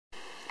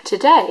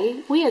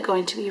Today we are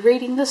going to be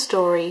reading the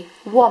story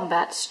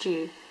Wombat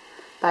Stew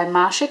by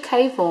Marcia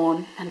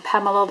Vaughan and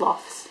Pamela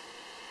Lofts.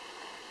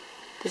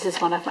 This is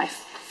one of my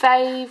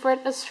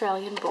favourite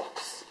Australian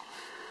books.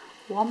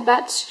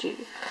 Wombat Stew.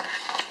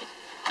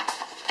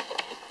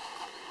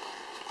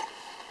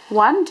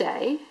 One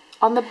day,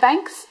 on the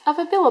banks of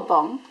a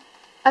billabong,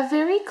 a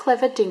very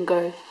clever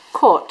dingo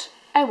caught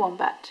a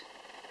wombat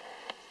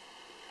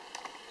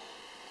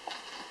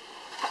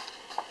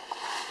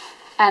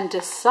and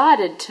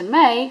decided to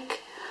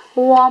make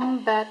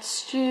wombat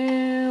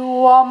stew,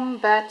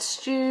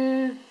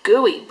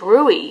 gooey,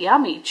 brewy,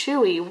 yummy,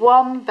 chewy,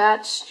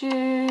 wombat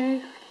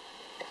stew.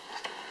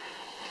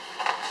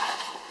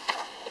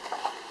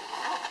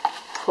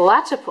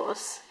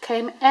 Platypus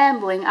came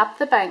ambling up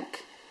the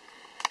bank.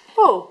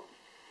 Oh,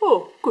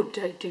 good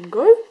day,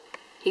 Dingo,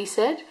 he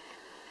said,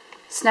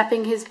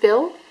 snapping his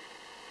bill.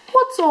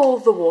 What's all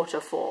the water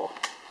for?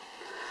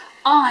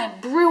 I'm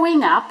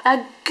brewing up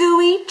a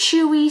gooey,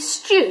 chewy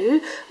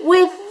stew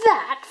with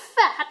that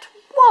fat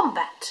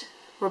wombat,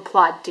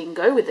 replied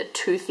Dingo with a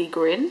toothy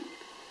grin.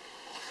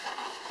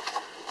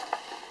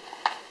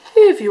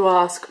 If you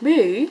ask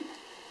me,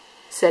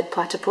 said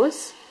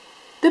Platypus,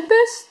 the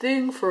best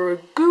thing for a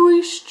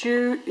gooey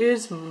stew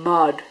is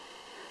mud.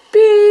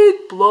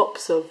 Big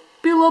blops of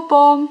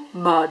billabong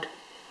mud.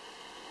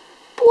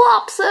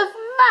 Blops of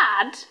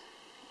mud?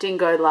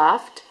 Dingo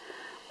laughed.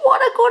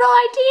 What a good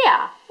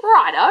idea!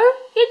 Righto,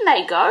 in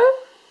they go.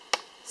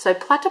 So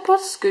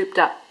Platypus scooped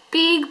up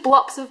big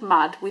blops of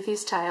mud with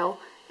his tail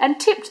and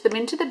tipped them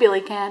into the billy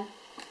can.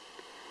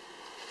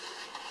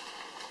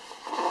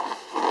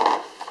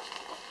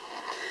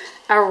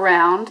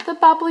 Around the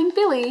bubbling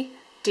billy,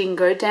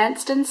 Dingo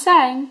danced and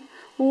sang,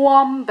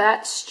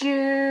 wombat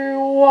stew,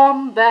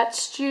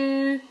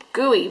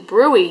 gooey,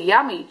 brewy,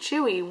 yummy,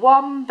 chewy,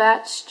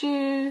 wombat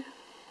stew.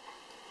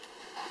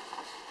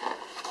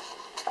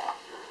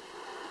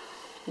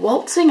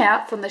 Waltzing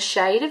out from the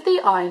shade of the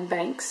iron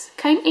banks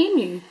came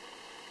Emu.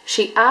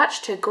 She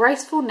arched her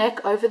graceful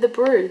neck over the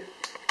brew.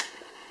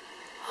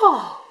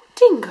 Oh,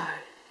 Dingo,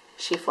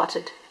 she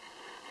fluttered.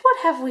 What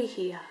have we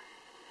here?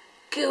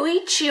 Gooey,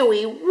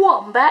 chewy,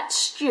 wombat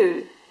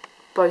stew,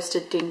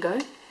 boasted Dingo.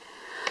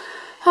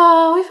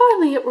 Oh, if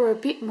only it were a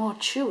bit more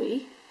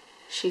chewy,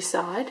 she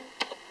sighed.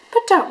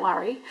 But don't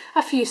worry,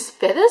 a few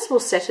feathers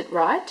will set it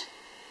right.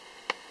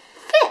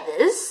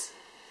 Feathers?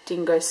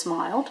 Dingo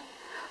smiled.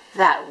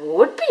 That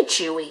would be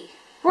chewy.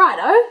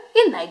 Righto,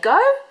 in they go.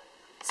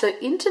 So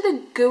into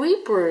the gooey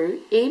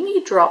brew, Emu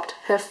dropped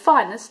her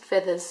finest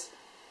feathers.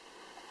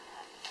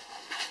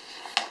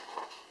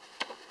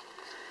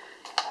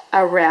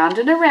 Around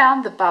and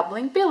around the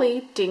bubbling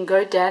billy,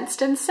 Dingo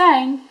danced and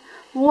sang,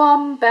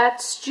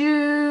 wombat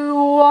stew,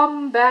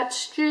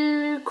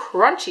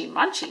 crunchy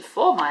munchy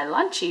for my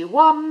lunchy,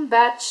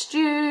 wombat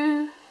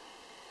stew.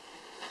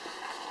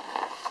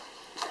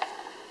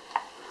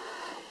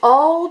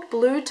 Old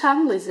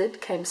blue-tongued lizard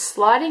came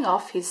sliding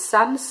off his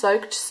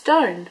sun-soaked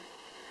stone.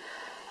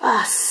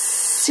 Ah,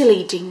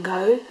 silly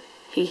Dingo,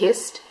 he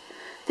hissed.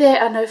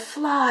 There are no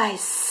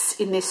flies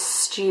in this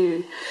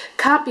stew.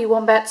 Can't be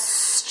wombat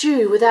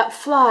stew without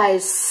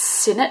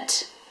flies in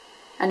it.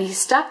 And he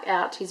stuck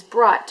out his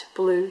bright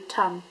blue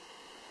tongue.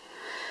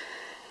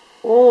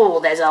 Oh,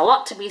 there's a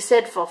lot to be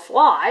said for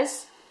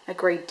flies,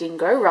 agreed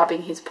Dingo,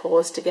 rubbing his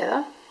paws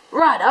together.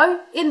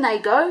 Righto, in they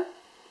go.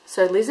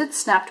 So Lizard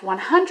snapped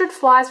 100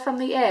 flies from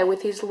the air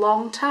with his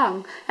long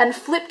tongue and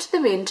flipped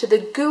them into the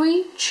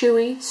gooey,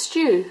 chewy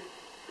stew.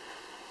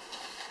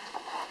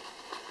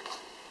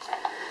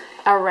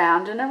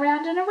 Around and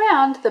around and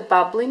around the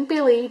bubbling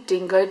billy,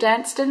 Dingo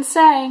danced and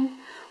sang,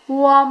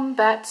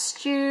 wombat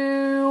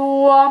stew,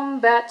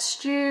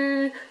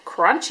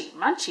 crunchy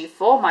munchy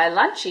for my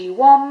lunchy,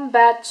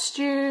 wombat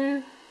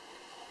stew.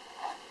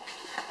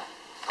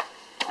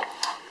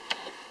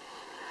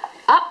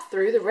 Up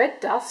through the red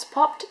dust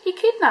popped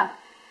Echidna.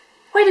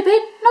 Wait a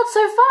bit, not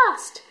so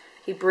fast,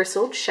 he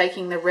bristled,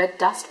 shaking the red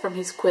dust from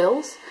his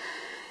quills.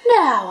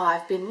 Now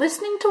I've been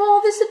listening to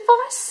all this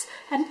advice,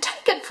 and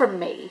take it from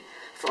me.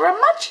 For a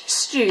munchy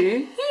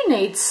stew, you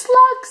need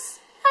slugs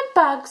and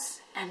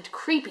bugs and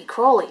creepy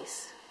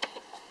crawlies.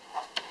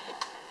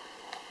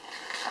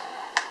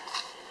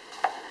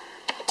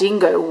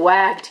 Dingo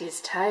wagged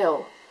his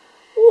tail.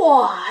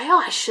 Why,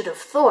 I should have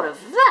thought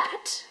of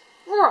that.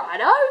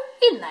 Righto,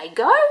 in they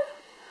go.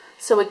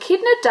 So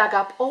Echidna dug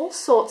up all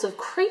sorts of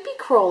creepy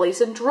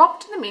crawlies and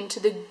dropped them into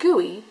the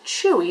gooey,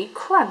 chewy,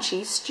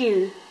 crunchy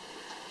stew.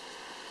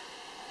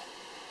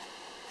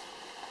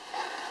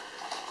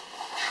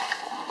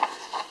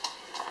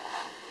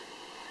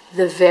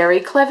 The very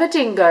clever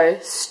Dingo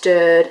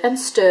stirred and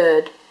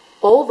stirred,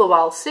 all the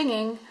while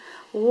singing,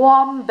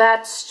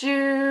 wombat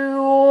stew,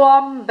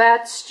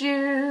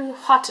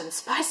 hot and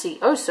spicy,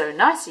 oh so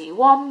nicey,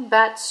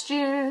 wombat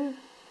stew.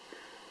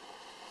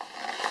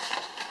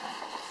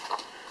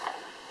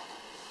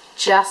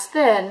 Just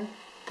then,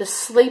 the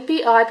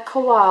sleepy-eyed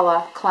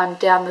koala climbed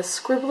down the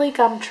scribbly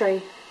gum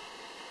tree.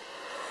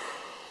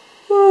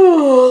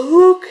 Oh,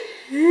 look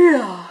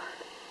here,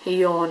 he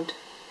yawned.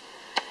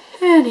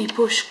 Any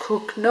bush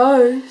cook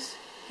knows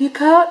you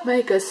can't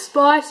make a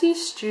spicy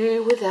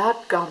stew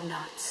without gum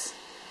nuts.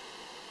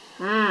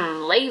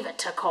 Leave it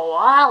to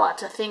Koala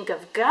to think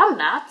of gum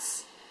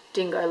nuts.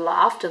 Dingo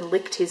laughed and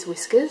licked his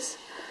whiskers.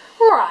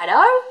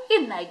 Righto,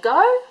 in they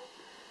go.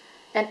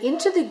 And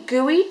into the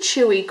gooey,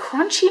 chewy,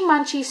 crunchy,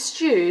 munchy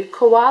stew,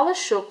 Koala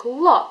shook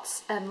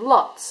lots and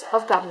lots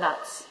of gum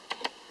nuts.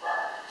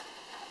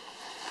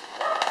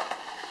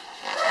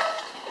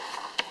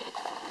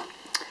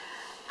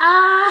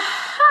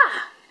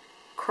 Aha!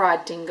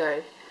 Cried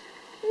Dingo.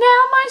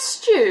 Now my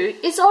stew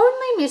is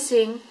only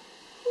missing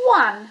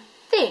one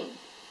thing.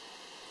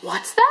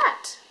 What's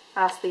that?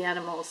 Asked the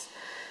animals.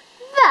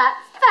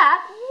 That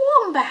fat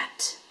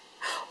wombat.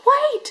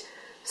 Wait!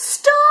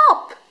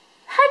 Stop!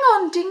 Hang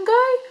on, Dingo.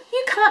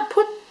 You can't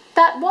put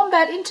that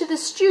wombat into the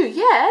stew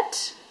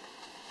yet.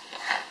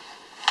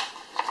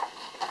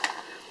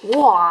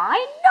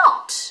 Why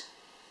not?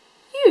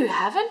 You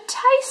haven't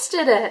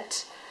tasted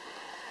it.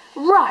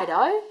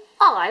 Righto,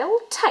 I'll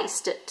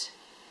taste it.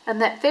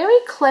 And that very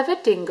clever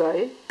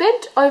Dingo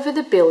bent over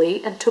the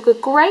billy and took a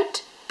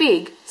great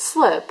big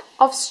slurp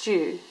of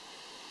stew.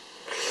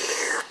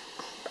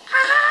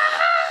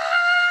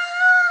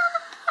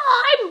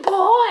 I'm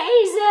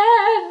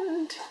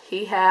poisoned,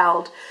 he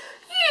howled.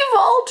 You've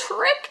all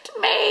tricked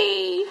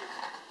me.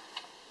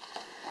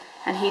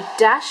 And he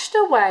dashed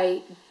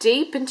away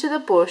deep into the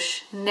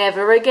bush,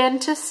 never again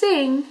to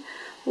sing,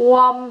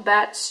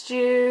 Wombat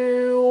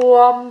stew,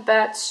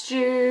 wombat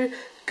stew,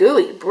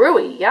 gooey,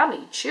 brewy,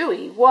 yummy,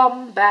 chewy,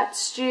 wombat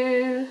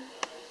stew.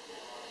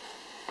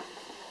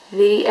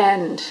 The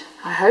end.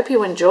 I hope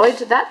you enjoyed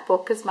that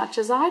book as much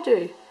as I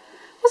do.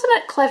 Wasn't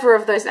it clever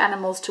of those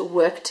animals to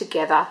work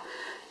together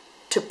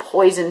to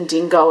poison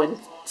Dingo and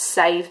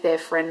save their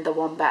friend the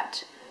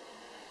wombat?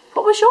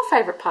 What was your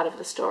favourite part of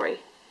the story?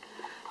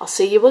 I'll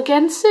see you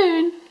again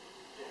soon.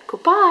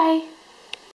 Goodbye.